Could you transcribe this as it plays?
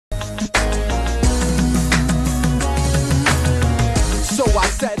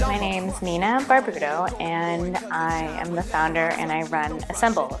name's Marie Barbuto, and I am the founder and I run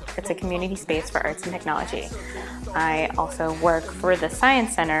Assemble. It's a community space for arts and technology. I also work for the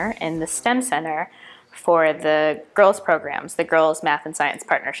Science Center and the STEM Center for the girls programs, the Girls Math and Science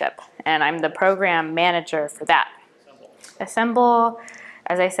Partnership, and I'm the program manager for that. Assemble,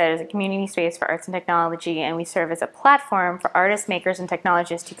 as I said, is a community space for arts and technology, and we serve as a platform for artists, makers, and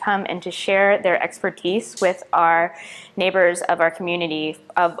technologists to come and to share their expertise with our neighbors of our community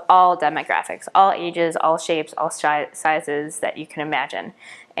of all demographics, all ages, all shapes, all sizes that you can imagine.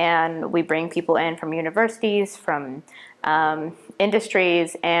 And we bring people in from universities, from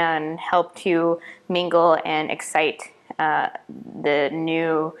industries, and help to mingle and excite the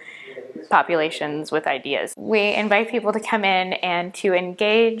new populations with ideas. We invite people to come in and to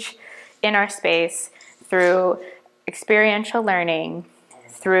engage in our space through experiential learning,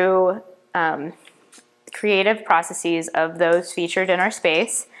 through creative processes of those featured in our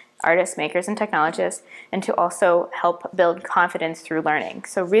space, artists, makers, and technologists, and to also help build confidence through learning.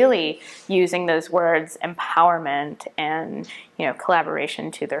 So really using those words, empowerment and collaboration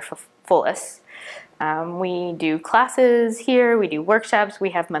to their fullest. We do classes here, we do workshops,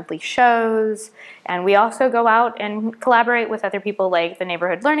 we have monthly shows, and we also go out and collaborate with other people like the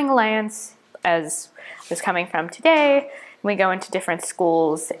Neighborhood Learning Alliance, as was coming from today. We go into different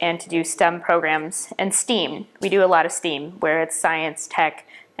schools and to do STEM programs and STEAM. We do a lot of STEAM, where it's science, tech,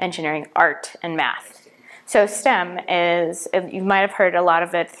 engineering, art, and math. So STEM is, you might have heard a lot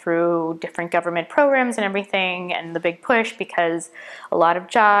of it through different government programs and everything, and the big push, because a lot of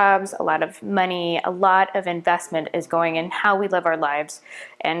jobs, a lot of money, a lot of investment is going in how we live our lives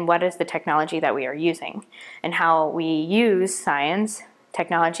and what is the technology that we are using and how we use science,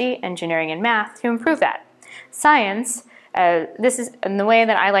 technology, engineering, and math to improve that. Science, this is, and the way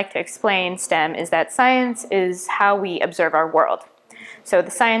that I like to explain STEM is that science is how we observe our world. So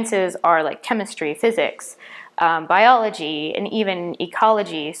the sciences are like chemistry, physics, biology, and even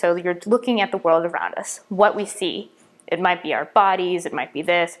ecology. So you're looking at the world around us, what we see. It might be our bodies, it might be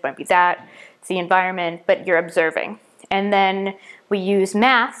this, it might be that, it's the environment, but you're observing. And then we use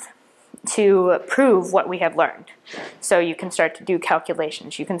math to prove what we have learned. So you can start to do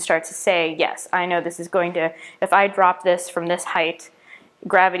calculations. You can start to say, yes, I know this is going to, if I drop this from this height,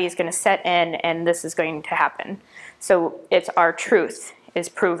 gravity is going to set in and this is going to happen. So it's our truth is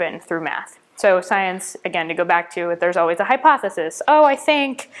proven through math. So science, again, to go back to it, there's always a hypothesis. Oh, I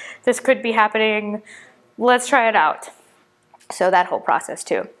think this could be happening. Let's try it out. So that whole process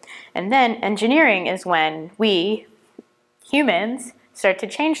too. And then engineering is when we, humans, start to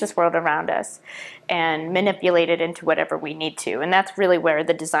change this world around us and manipulate it into whatever we need to. And that's really where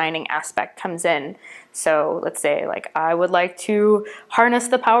the designing aspect comes in. So let's say, like, I would like to harness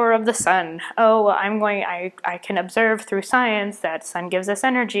the power of the sun. Oh, I can observe through science that sun gives us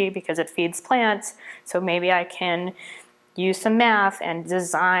energy because it feeds plants. So maybe I can use some math and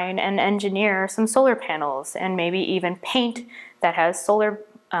design and engineer some solar panels and maybe even paint that has solar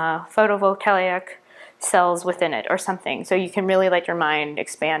photovoltaic cells within it or something. So you can really let your mind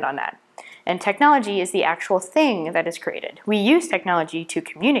expand on that. And technology is the actual thing that is created. We use technology to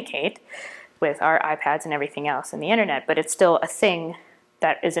communicate with our iPads and everything else and the internet, but it's still a thing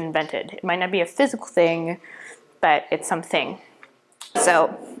that is invented. It might not be a physical thing, but it's something.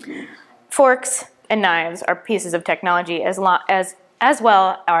 So forks and knives are pieces of technology, as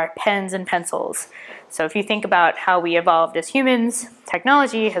well are pens and pencils. So if you think about how we evolved as humans,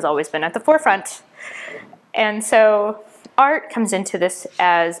 technology has always been at the forefront. And so art comes into this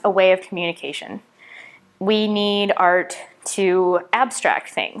as a way of communication. We need art to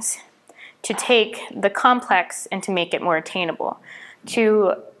abstract things, to take the complex and to make it more attainable,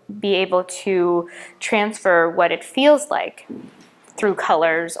 to be able to transfer what it feels like through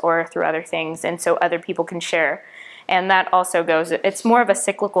colors or through other things, and so other people can share. And that also goes, it's more of a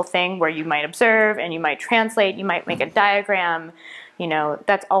cyclical thing where you might observe and you might translate, you might make a diagram,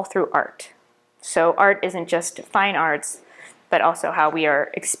 that's all through art. So art isn't just fine arts, but also how we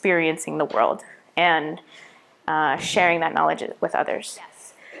are experiencing the world and sharing that knowledge with others.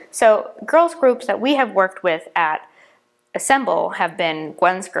 Yes. So girls groups that we have worked with at Assemble have been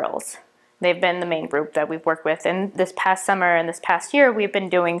Gwen's Girls. They've been the main group that we've worked with. And this past summer and this past year, we've been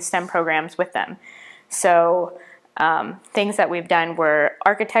doing STEM programs with them. So things that we've done were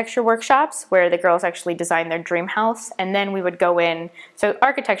architecture workshops where the girls actually design their dream house, and then we would go in. So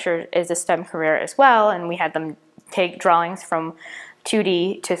architecture is a STEM career as well, and we had them take drawings from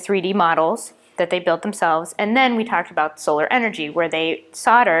 2D to 3D models that they built themselves, and then we talked about solar energy where they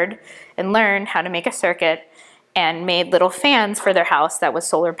soldered and learned how to make a circuit and made little fans for their house that was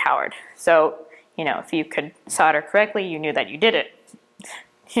solar powered. So if you could solder correctly, you knew that you did it.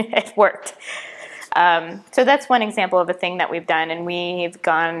 it worked. So that's one example of a thing that we've done, and we've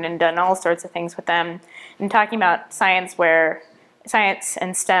gone and done all sorts of things with them. And talking about science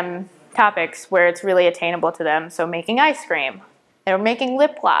and STEM topics where it's really attainable to them. So making ice cream, or making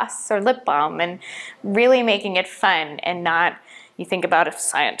lip gloss or lip balm, and really making it fun and not, you think about a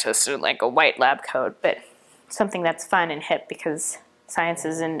scientist in like a white lab coat, but something that's fun and hip because science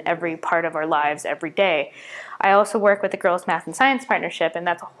is in every part of our lives every day. I also work with the Girls Math and Science Partnership, and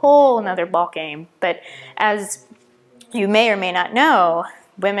that's a whole nother ballgame. But as you may or may not know,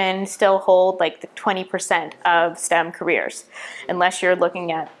 women still hold like the 20% of STEM careers, unless you're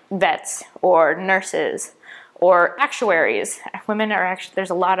looking at vets or nurses or actuaries. Women are actually, there's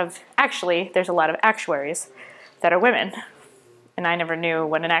a lot of actuaries that are women. And I never knew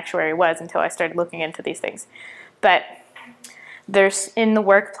what an actuary was until I started looking into these things. But in the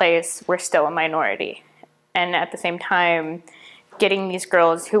workplace, we're still a minority. And at the same time, getting these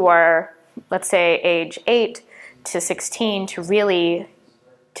girls who are, let's say, age 8 to 16 to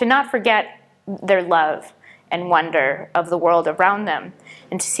not forget their love and wonder of the world around them,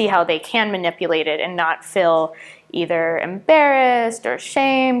 and to see how they can manipulate it and not feel either embarrassed or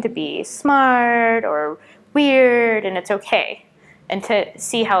ashamed to be smart or weird, and it's okay, and to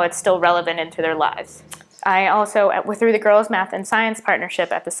see how it's still relevant into their lives. I also, through the Girls Math and Science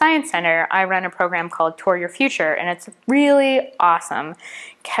Partnership at the Science Center, I run a program called Tour Your Future, and it's really awesome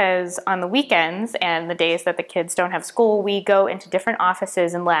because on the weekends and the days that the kids don't have school, we go into different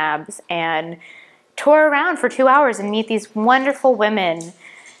offices and labs and tour around for 2 hours and meet these wonderful women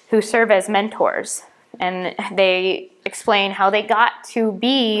who serve as mentors. And they explain how they got to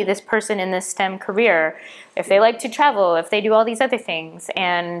be this person in this STEM career, if they like to travel, if they do all these other things.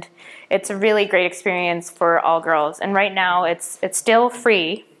 And it's a really great experience for all girls. And right now it's still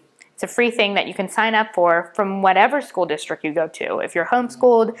free. It's a free thing that you can sign up for from whatever school district you go to. If you're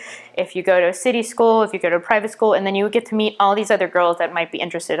homeschooled, if you go to a city school, if you go to a private school, and then you get to meet all these other girls that might be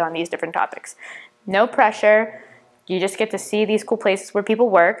interested on these different topics. No pressure. You just get to see these cool places where people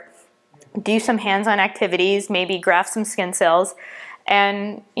work, do some hands-on activities, maybe graft some skin cells,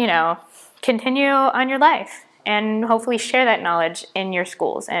 and, continue on your life and hopefully share that knowledge in your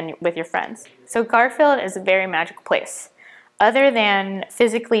schools and with your friends. So Garfield is a very magical place. Other than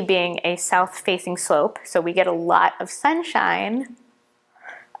physically being a south-facing slope, so we get a lot of sunshine,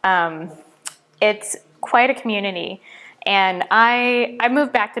 it's quite a community. And I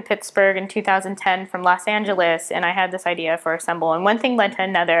moved back to Pittsburgh in 2010 from Los Angeles, and I had this idea for Assemble, and one thing led to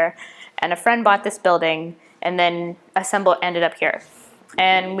another, and a friend bought this building, and then Assemble ended up here.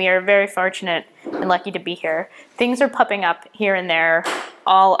 And we are very fortunate and lucky to be here. Things are popping up here and there,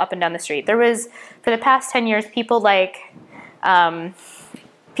 all up and down the street. There was, for the past 10 years, people have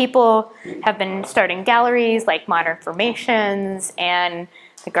been starting galleries like Modern Formations and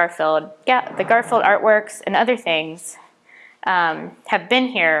the Garfield artworks and other things have been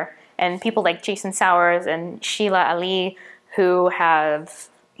here. And people like Jason Sowers and Sheila Ali,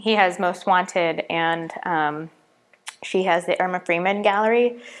 he has Most Wanted, and she has the Irma Freeman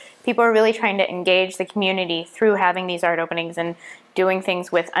Gallery. People are really trying to engage the community through having these art openings and doing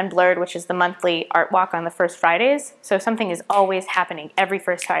things with Unblurred, which is the monthly art walk on the first Fridays. So something is always happening every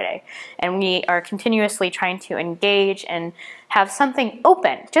first Friday. And we are continuously trying to engage and have something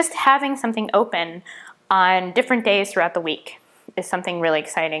open. Just having something open on different days throughout the week is something really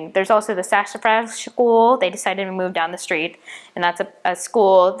exciting. There's also the Sassafras School. They decided to move down the street, and that's a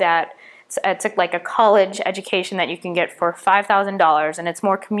school that it's like a college education that you can get for $5,000, and it's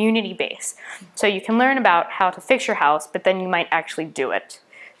more community-based. So you can learn about how to fix your house, but then you might actually do it.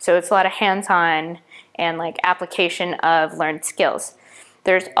 So it's a lot of hands-on and like application of learned skills.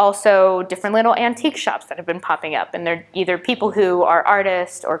 There's also different little antique shops that have been popping up, and they're either people who are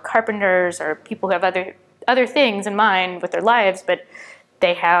artists or carpenters or people who have other things in mind with their lives, but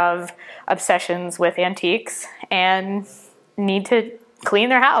they have obsessions with antiques and need to clean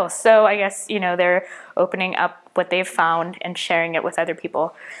their house. So I guess, they're opening up what they've found and sharing it with other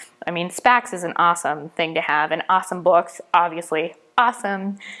people. I mean, SPACs is an awesome thing to have, and Awesome Books, obviously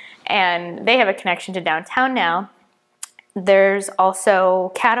awesome. And they have a connection to downtown now. There's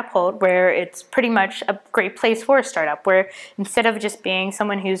also Catapult, where it's pretty much a great place for a startup, where instead of just being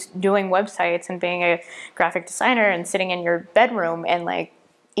someone who's doing websites and being a graphic designer and sitting in your bedroom and like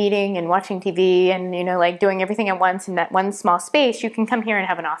eating and watching TV and, like doing everything at once in that one small space, you can come here and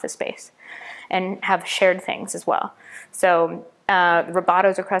have an office space and have shared things as well. So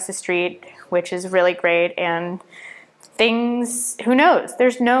Robato's across the street, which is really great, and things, who knows?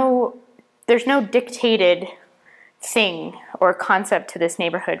 There's no dictated thing or concept to this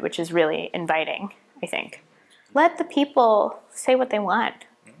neighborhood, which is really inviting, I think. Let the people say what they want.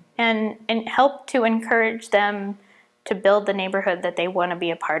 and help to encourage them to build the neighborhood that they want to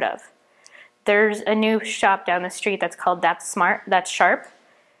be a part of. There's a new shop down the street that's called That's Smart, That's Sharp,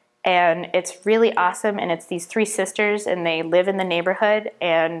 and it's really awesome, and it's these three sisters, and they live in the neighborhood,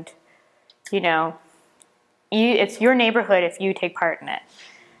 and you know, it's your neighborhood if you take part in it.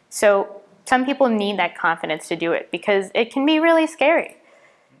 So some people need that confidence to do it because it can be really scary,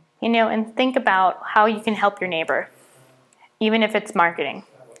 you know, and think about how you can help your neighbor, even if it's marketing.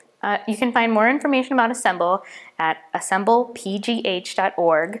 You can find more information about Assemble at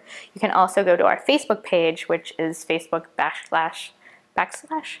assemblepgh.org. You can also go to our Facebook page, which is Facebook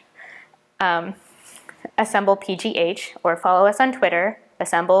 //AssemblePGH, or follow us on Twitter,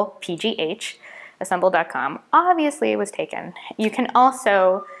 AssemblePGH, assemble.com. Obviously, it was taken. You can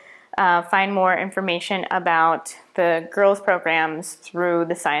also find more information about the girls programs through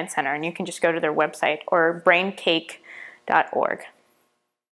the Science Center, and you can just go to their website or braincake.org.